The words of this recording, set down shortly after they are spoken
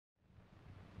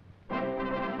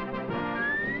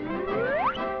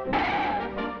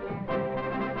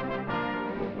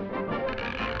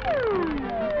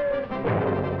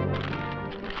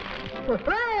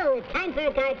Whoa, it's time for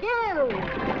a cartoon.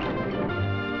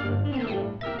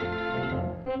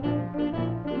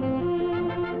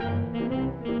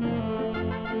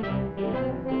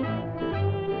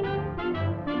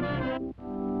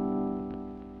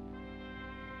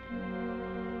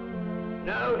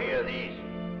 Now hear these.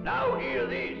 Now hear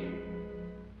these.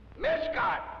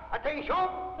 Mascot,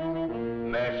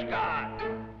 attention. Mascot,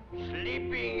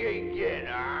 sleeping again,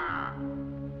 huh?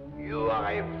 You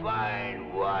are a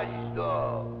fine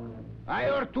watchdog. I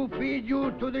ought to feed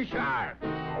you to the sharks.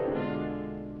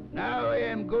 Now I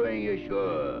am going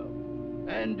ashore.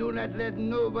 And do not let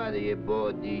nobody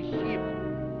aboard this ship.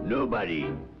 Nobody.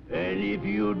 And if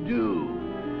you do,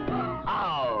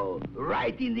 oh,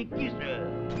 right in the kisser.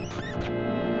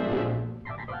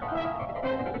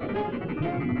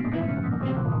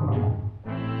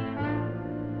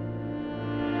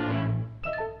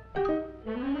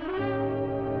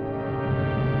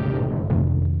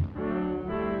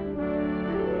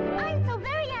 I'm so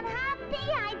very unhappy.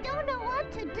 I don't know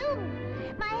what to do.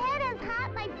 My head is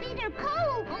hot. My feet are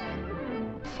cold.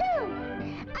 Phew!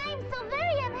 I'm so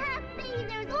very unhappy.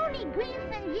 There's only grief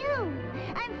and you.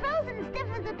 I'm frozen stiff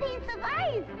as a piece of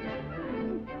ice.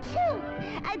 Phew!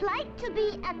 I'd like to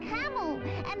be a camel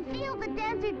and feel the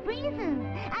desert breezes.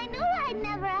 I knew I'd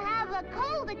never have a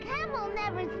cold. A camel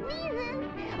never sneezes.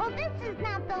 Oh, this is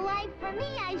not the life for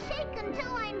me. I shake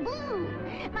until I'm blue.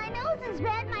 My nose is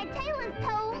red. My tail is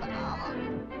told. Oh,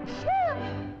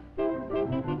 phew!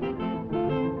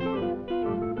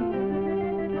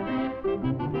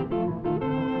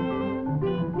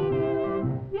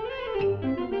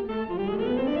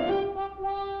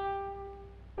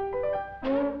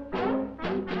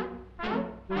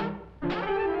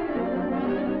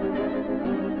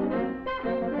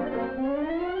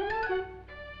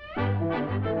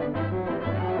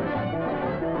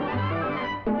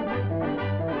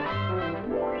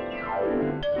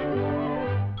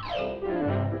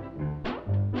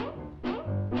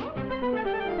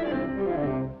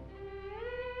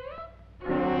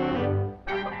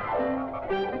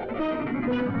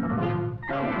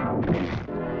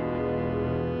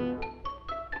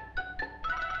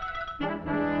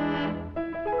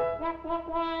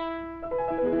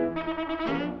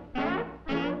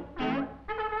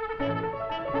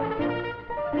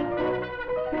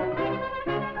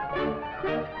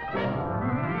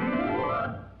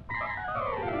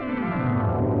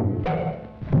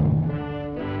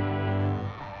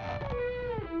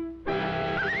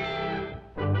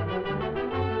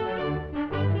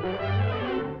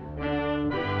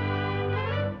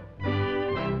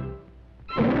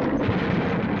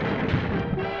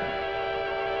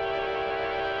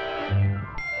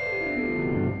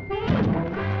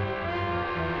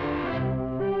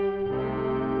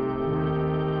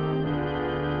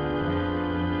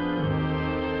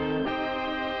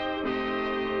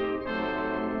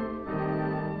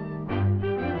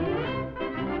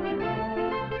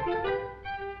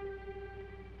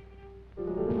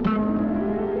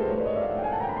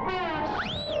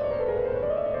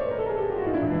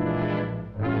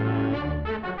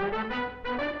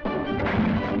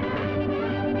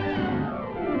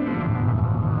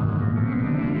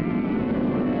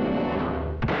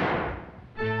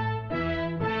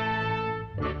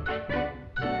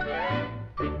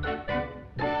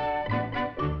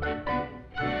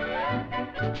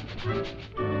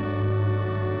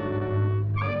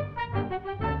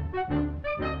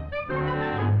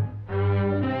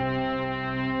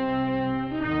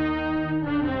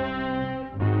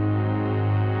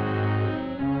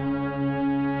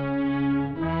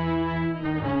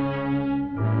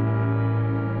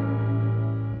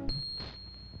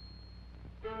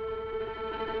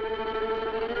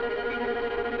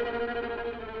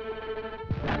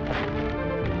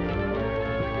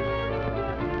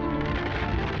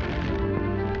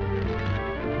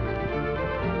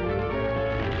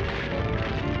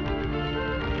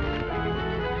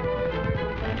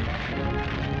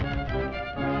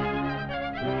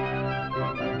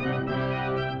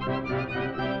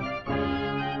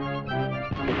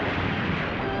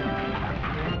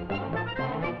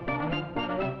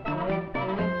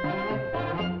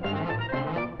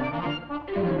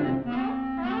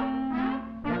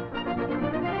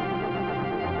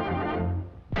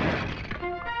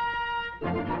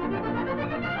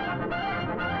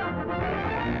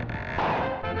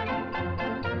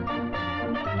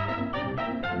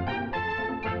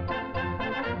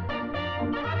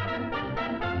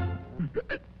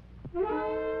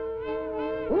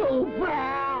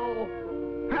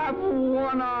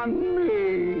 one on me.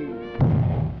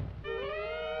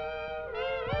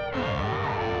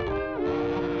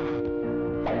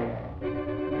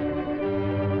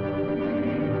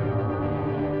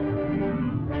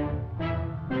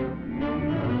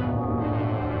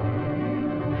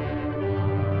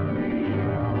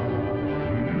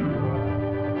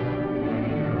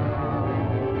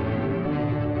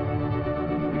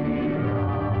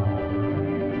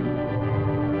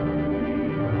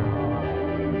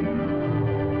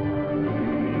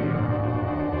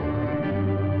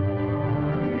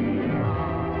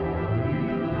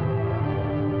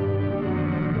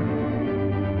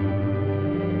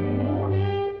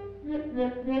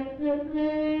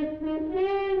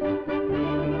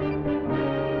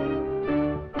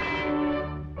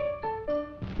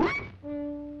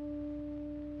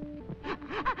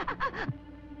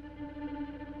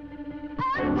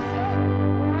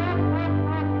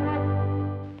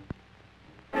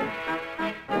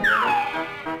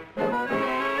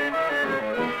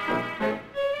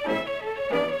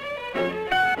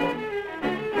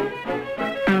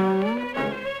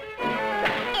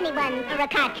 Anyone for a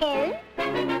cartoon?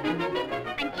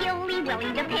 I'm Chilly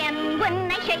Willy the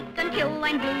penguin. I shake until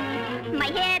I'm blue. My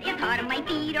head is hot and my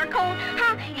feet are cold.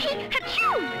 Ha, he,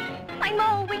 ha-choo! I'm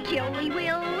always Chilly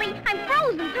Willy. I'm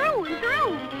frozen through and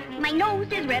through. My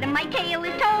nose is red and my tail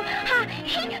is tall. Ha,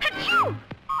 he, ha-choo!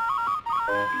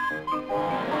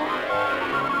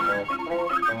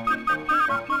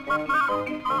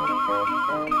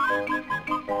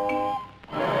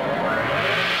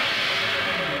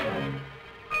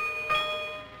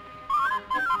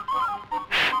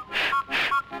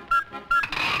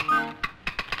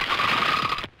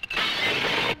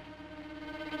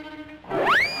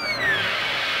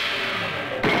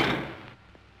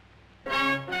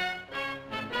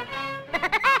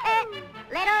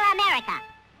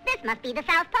 This must be the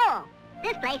South Pole.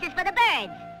 This place is for the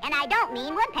birds, and I don't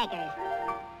mean woodpeckers.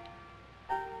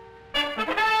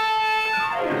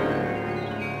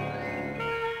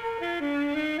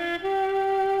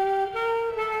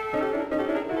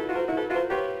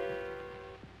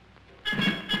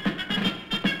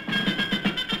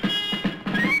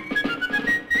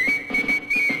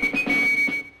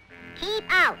 Keep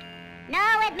out.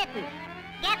 No admittance.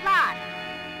 Get lost.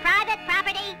 Private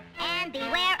property, and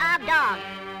beware of dogs.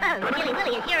 Oh, Chilly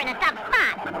Willy is sure in a tough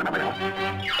spot.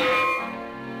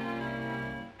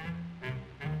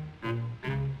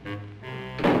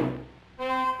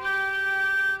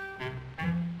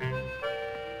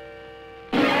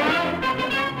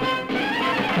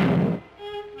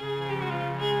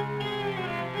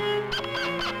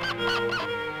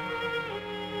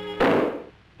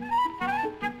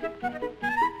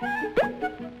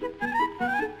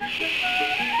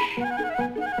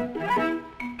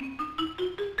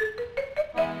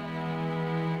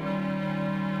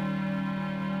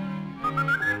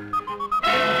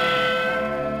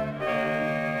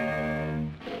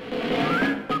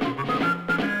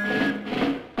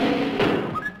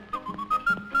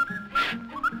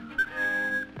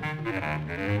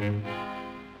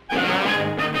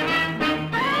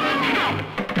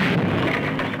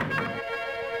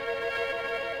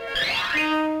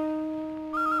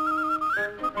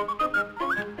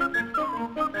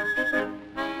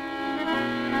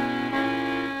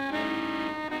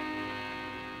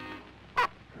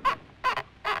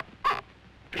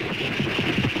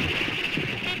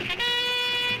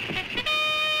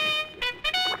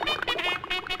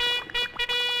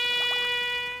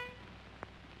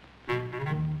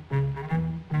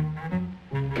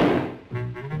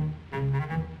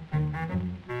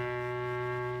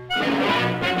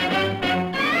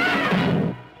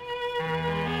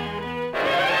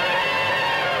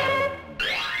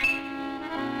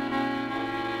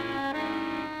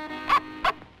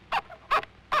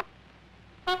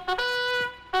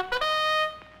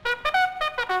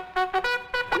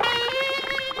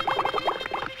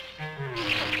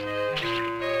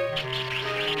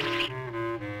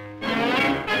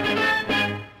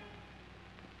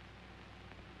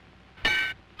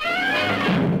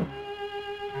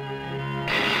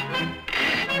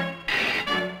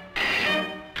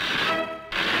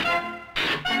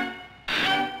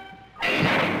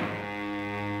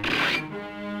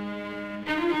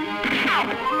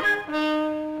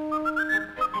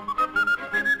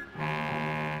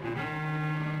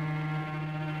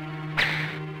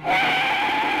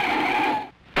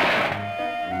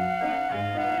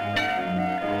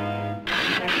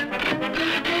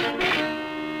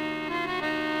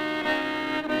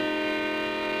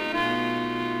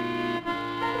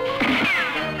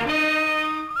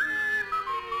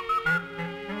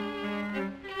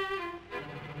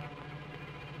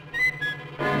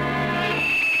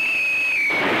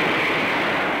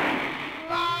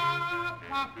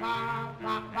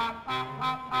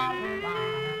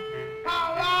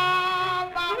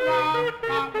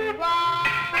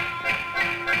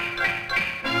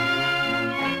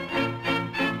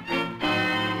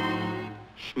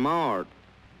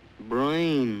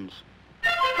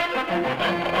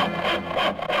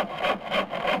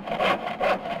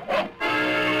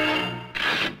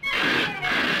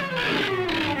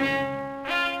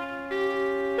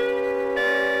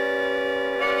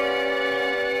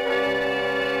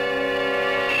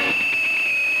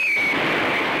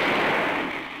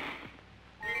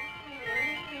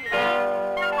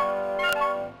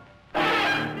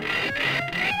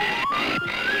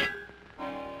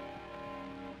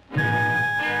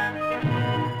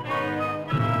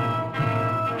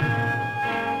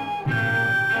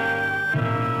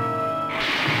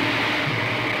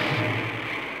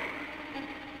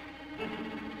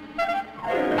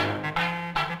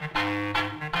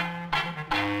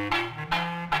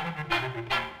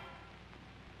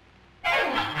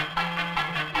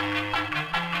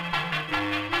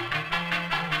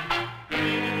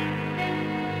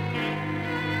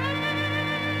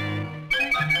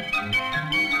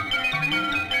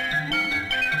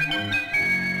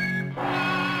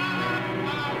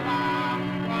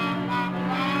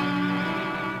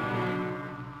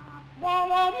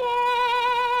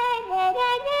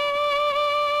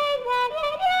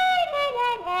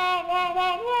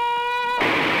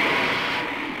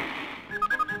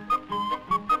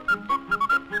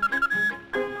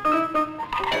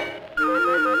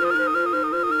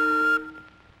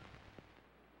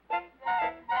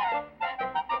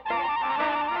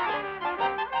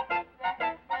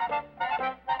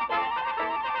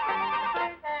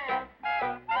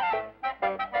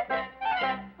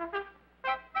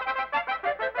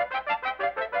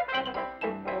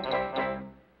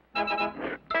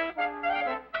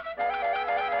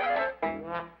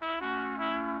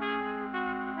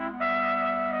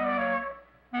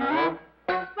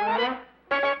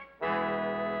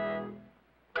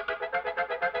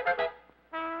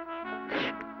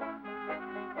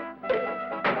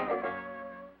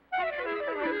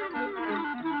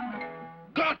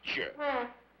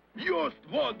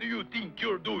 Just what do you think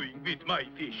you're doing with my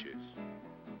fishes?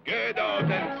 Get out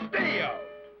and stay out.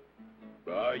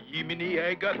 By Jiminy,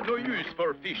 I got no use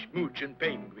for fish mooch and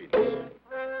penguins.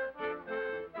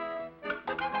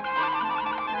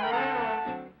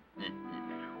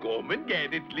 Come and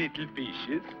get it, little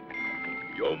fishes.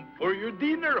 Yum for your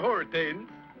dinner, Hortense.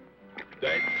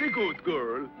 That's a good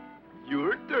girl.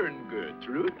 Your turn,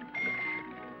 Gertrude.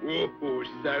 Oh,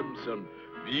 Samson,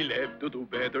 we'll have to do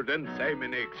better than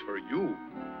salmon eggs for you.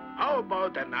 How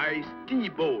about a nice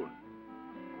T-bone?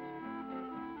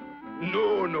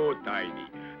 No, no, Tiny.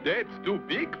 That's too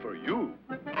big for you.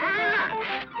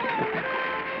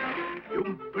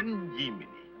 Jumpin' Jiminy.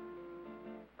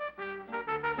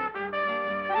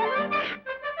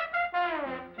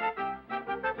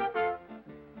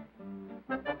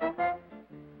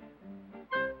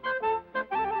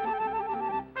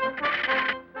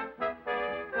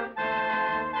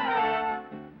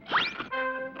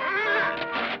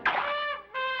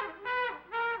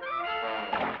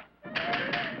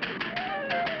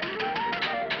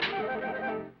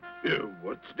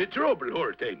 What's the trouble,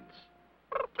 Hortense?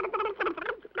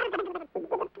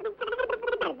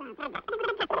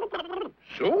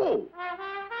 So?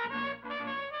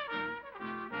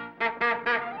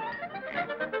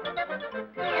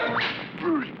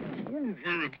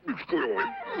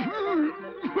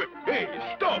 Hey,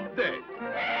 stop that!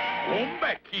 Come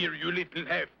back here, you little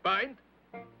half-pint.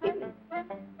 Oh.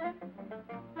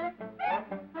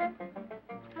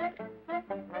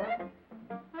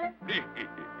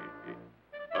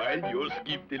 I'll just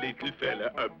give the little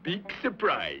fella a big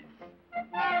surprise.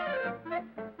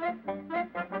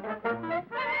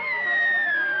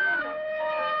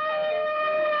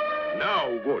 Now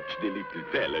watch the little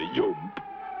fella yump.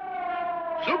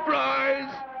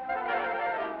 Surprise!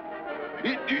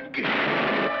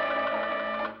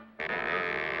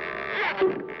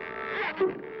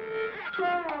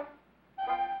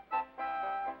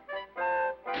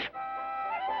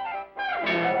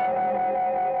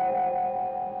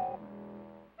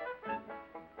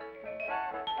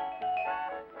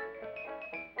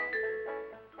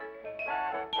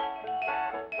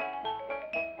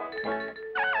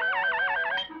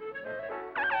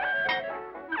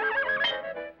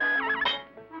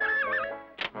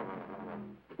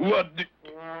 What the...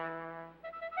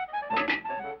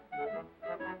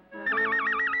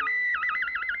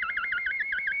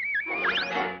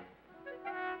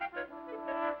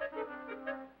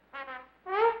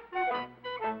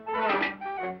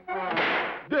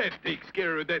 That takes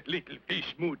care of that little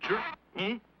fish moocher.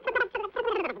 Hmm?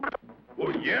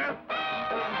 Oh, yeah?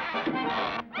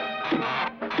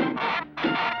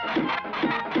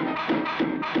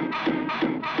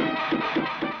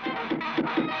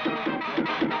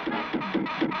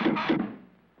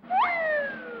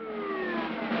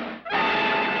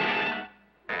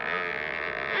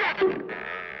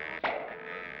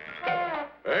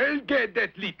 I'll get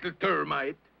that little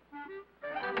termite.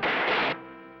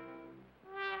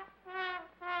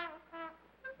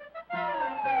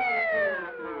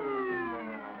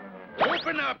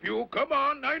 Open up, you. Come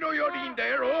on. I know you're in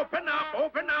there. Open up.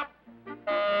 Open up.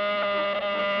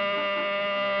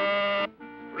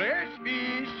 Fresh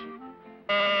fish.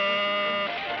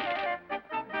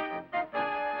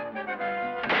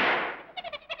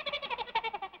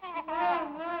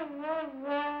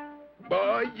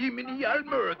 By Jiminy, I'll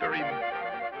murder him.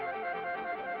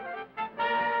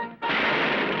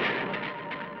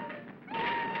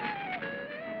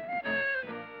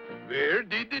 Where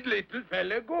did the little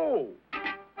fella go?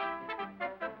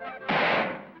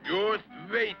 Just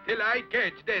wait till I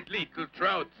catch that little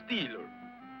trout stealer.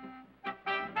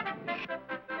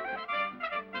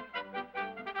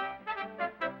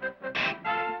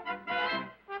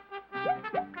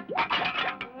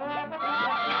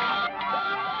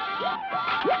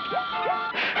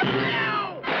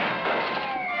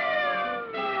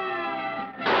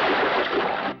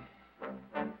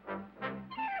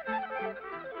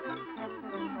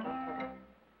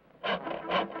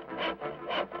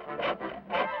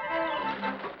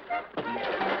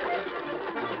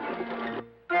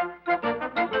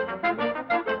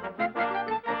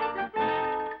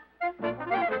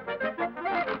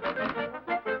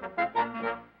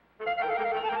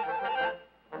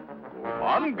 Come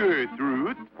on,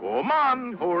 Gertrude. Come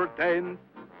on, Hortense.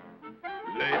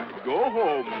 Let's go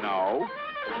home now.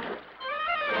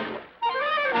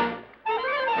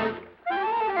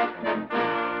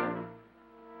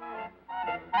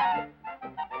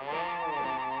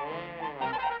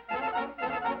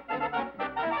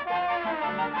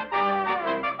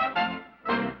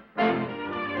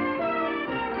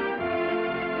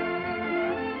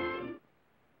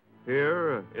 Here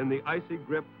the icy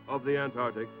grip of the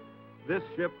Antarctic, this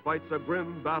ship fights a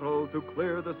grim battle to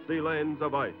clear the sea lanes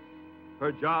of ice.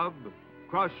 Her job,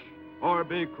 crush or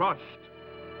be crushed.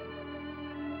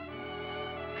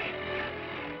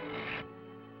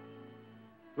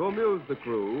 To amuse the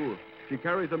crew, she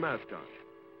carries a mascot.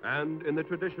 And in the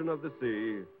tradition of the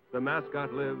sea, the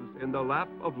mascot lives in the lap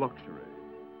of luxury.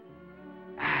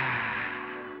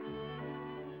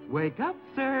 Wake up,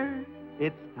 sir.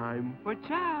 It's time for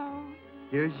chow.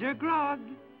 Here's your grog.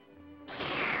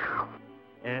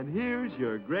 And here's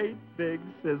your great big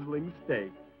sizzling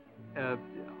steak.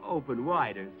 Open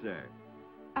wider, sir.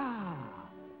 Ah,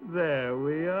 there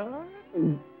we are.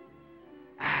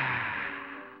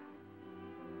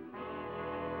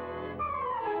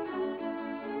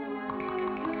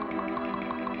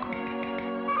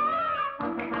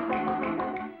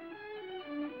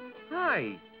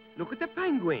 Hi, look at the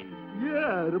penguin.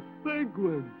 Yeah, the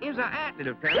penguin. Here's a hat,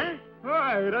 little fella.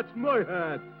 Hi, that's my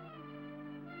hat.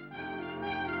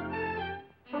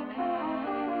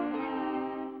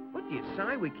 What do you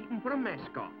say we keep him for a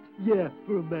mascot? Yeah,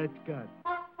 for a mascot.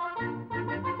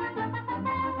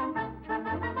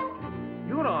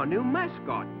 You're our new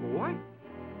mascot, boy.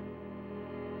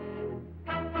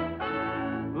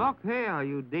 Look here,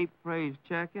 you deep freeze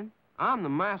chicken. I'm the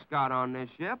mascot on this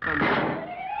ship, and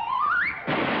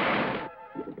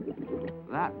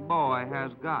that boy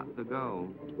has got to go.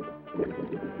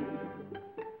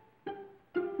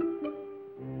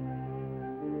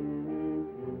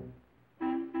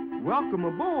 Welcome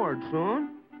aboard,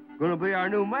 son. Gonna be our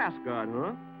new mascot,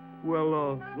 huh?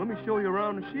 Well, let me show you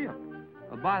around the ship.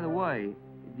 By the way,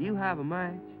 do you have a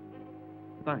match?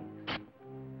 Thanks.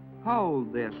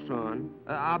 Hold this, son.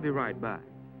 I'll be right back.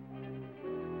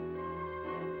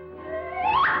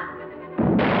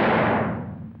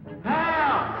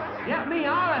 Help! Get me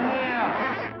out of here!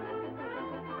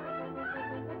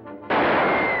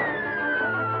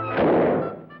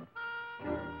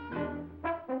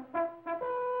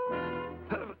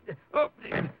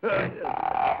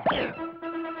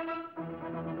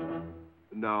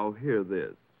 Now, hear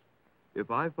this.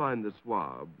 If I find the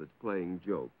swab that's playing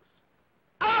jokes,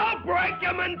 I'll break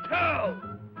him in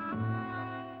two!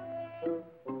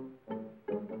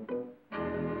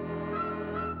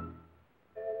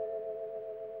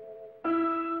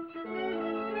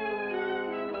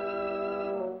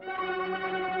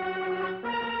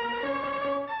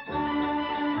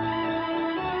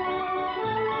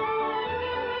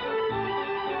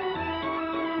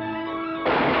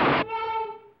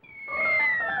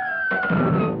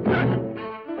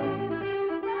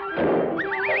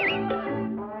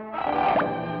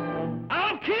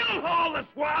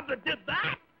 That did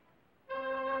that?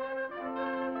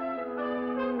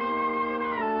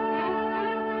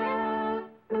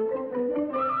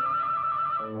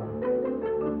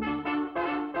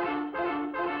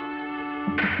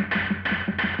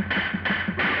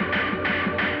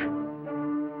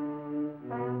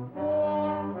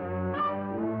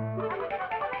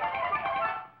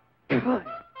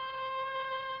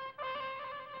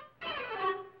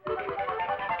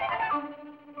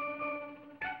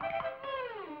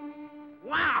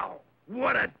 Wow!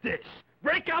 What a dish!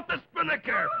 Break out the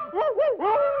spinnaker!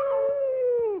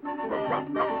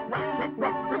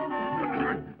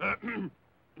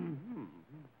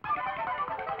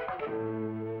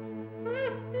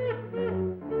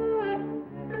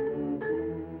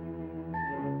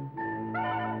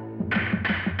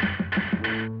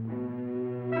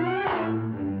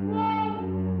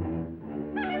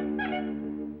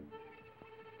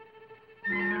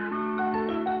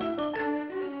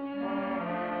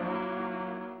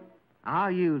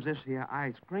 I'll use this here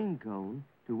ice cream cone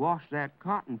to wash that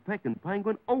cotton-picking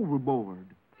penguin overboard.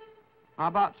 How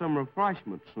about some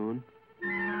refreshments, son?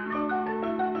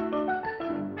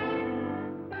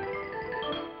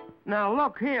 Now,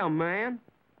 look here, man.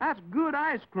 That's good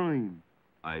ice cream.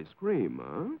 ice cream,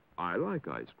 huh? I like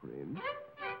ice cream.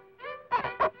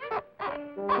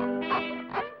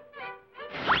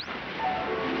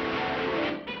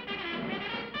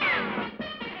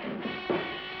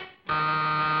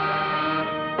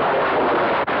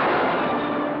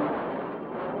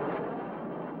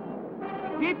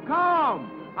 Keep calm.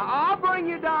 I'll bring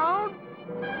you down.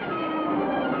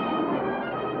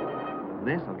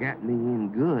 This'll get me in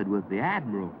good with the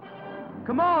Admiral.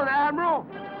 Come on, Admiral.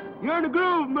 You're in the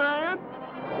groove, man.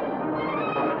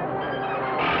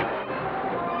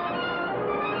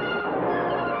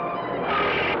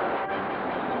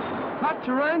 Cut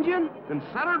your engine and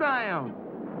set her down.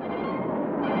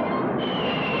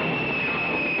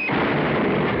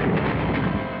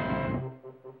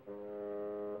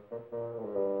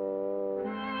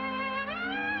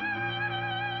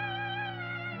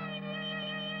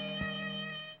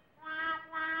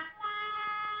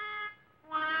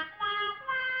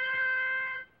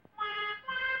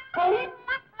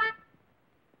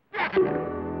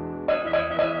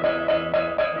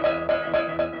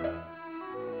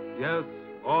 Yes,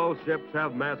 all ships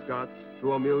have mascots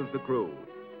to amuse the crew.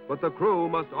 But the crew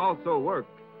must also work.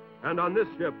 And on this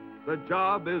ship, the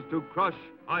job is to crush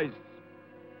ice.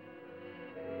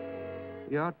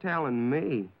 You're telling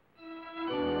me.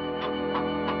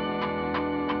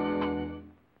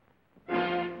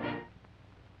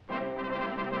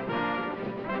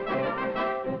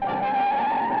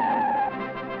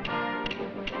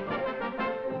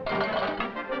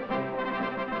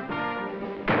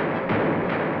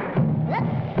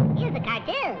 Here's a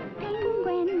cartoon.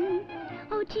 Penguin.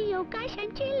 Oh, gee, oh, gosh,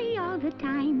 I'm chilly all the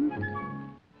time.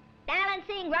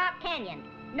 Balancing Rock Canyon.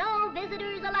 No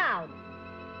visitors allowed.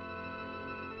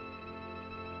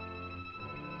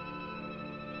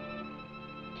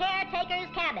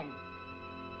 Caretaker's cabin.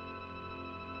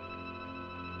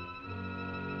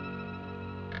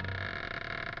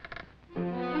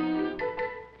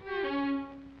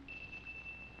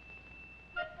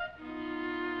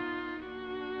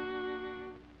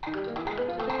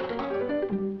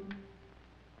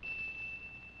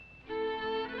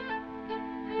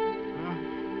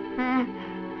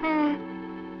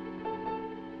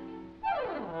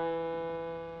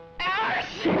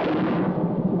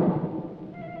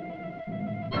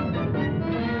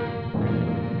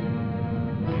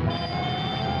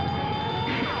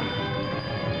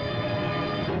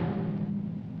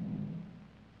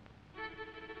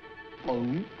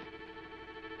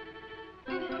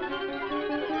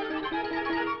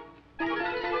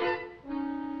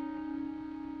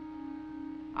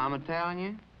 I'm a-telling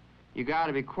you, you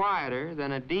gotta be quieter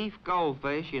than a deef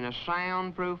goldfish in a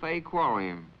soundproof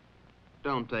aquarium.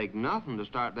 Don't take nothing to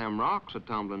start them rocks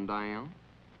a-tumbling down.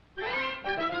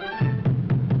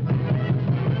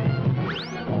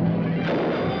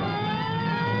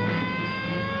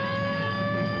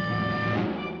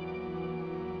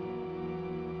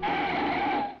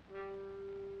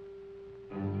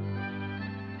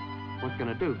 What can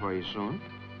I do for you, son?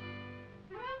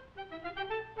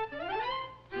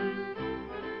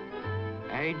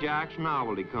 Ajax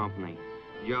Novelty Company.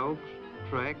 Jokes,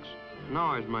 tricks,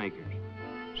 noisemakers.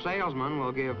 Salesman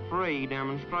will give free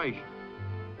demonstration.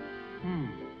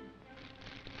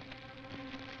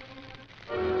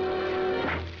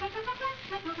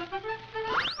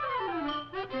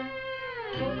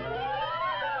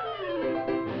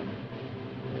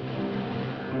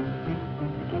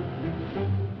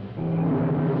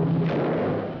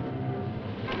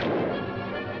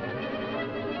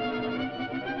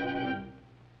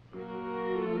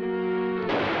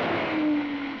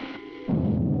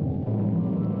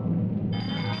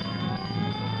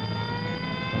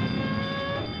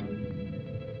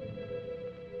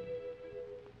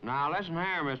 Now, listen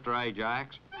here, Mr.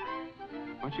 Ajax.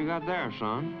 What you got there,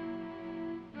 son?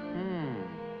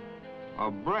 A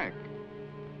brick.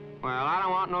 Well, I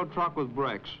don't want no truck with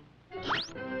bricks.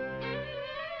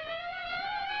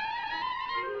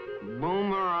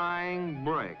 Boomerang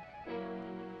brick.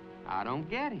 I don't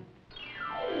get it.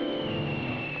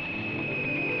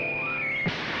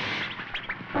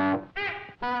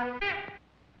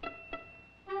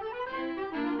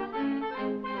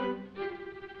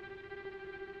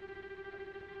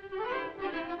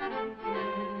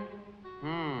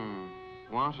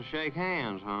 Wants to shake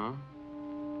hands, huh?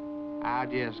 I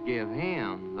just give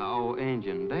him the old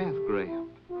Indian death grip.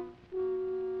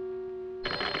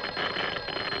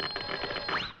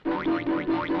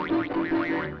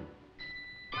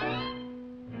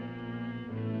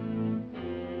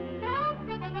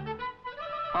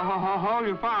 Hold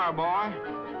your fire, boy.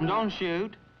 Don't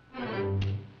shoot.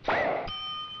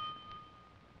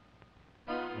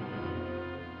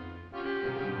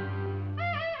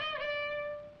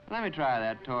 Let me try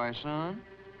that toy, son.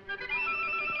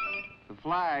 The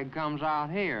flag comes out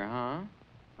here, huh?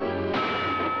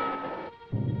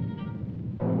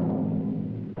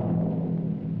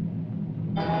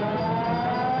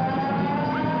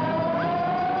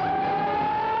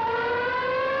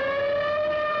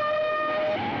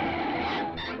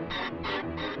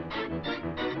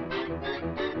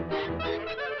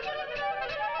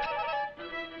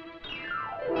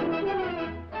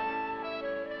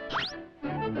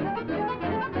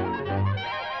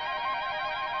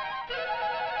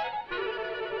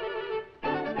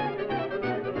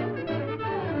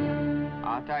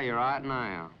 I'll tell you right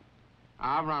now,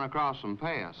 I've run across some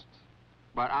pests,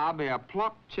 but I'll be a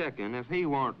plucked chicken if he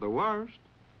weren't the worst.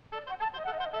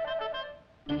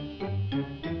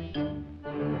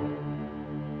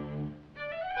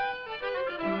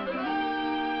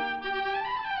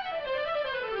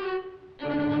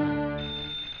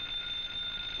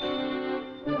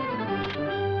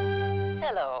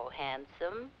 Hello,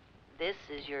 handsome. This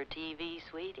is your TV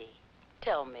sweetie.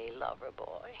 Tell me, lover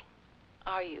boy,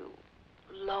 are you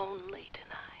lonely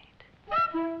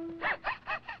tonight?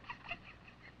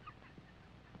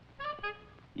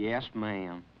 Yes,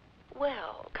 ma'am.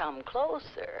 Well, come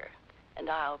closer, and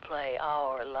I'll play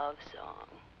our love song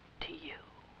to you.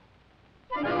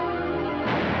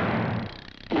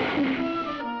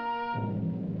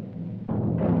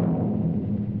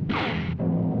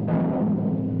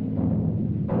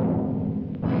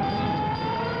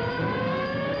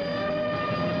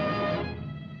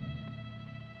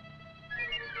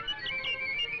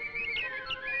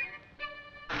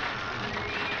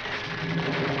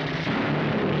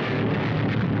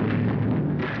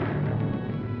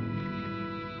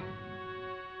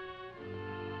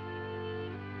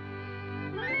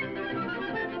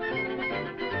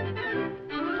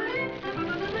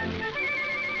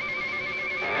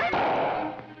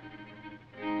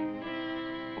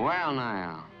 Well,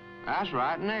 now, that's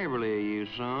right neighborly of you,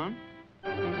 son.